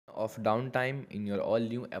off downtime in your all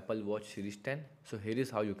new Apple Watch Series 10. So here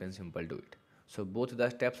is how you can simple do it. So both the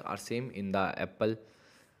steps are same in the Apple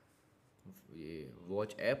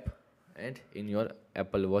Watch app and in your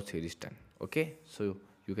Apple Watch Series 10. Okay, so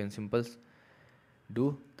you can simple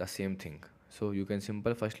do the same thing. So you can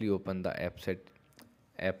simple firstly open the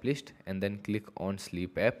app list and then click on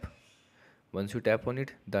sleep app. Once you tap on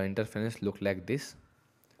it, the interface look like this,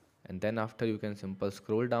 and then after you can simple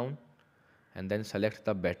scroll down and then select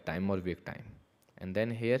the bedtime or wake time, and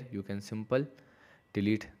then here you can simple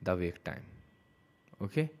delete the wake time.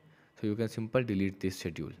 Okay, so you can simple delete this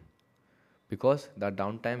schedule because the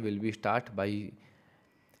downtime will be start by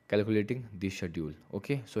calculating this schedule.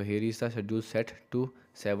 Okay, so here is the schedule set to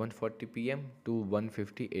 7:40 p.m. to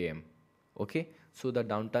 1:50 a.m. Okay, so the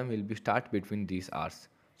downtime will be start between these hours.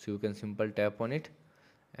 So you can simple tap on it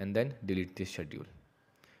and then delete this schedule.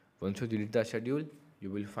 Once you delete the schedule, you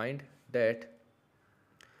will find that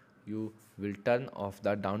you will turn off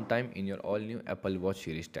the downtime in your all new Apple Watch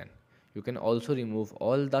Series 10. You can also remove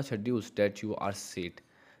all the schedules that you are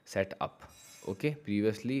set up, okay,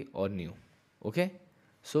 previously or new. Okay,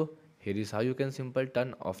 so here is how you can simple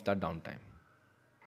turn off the downtime.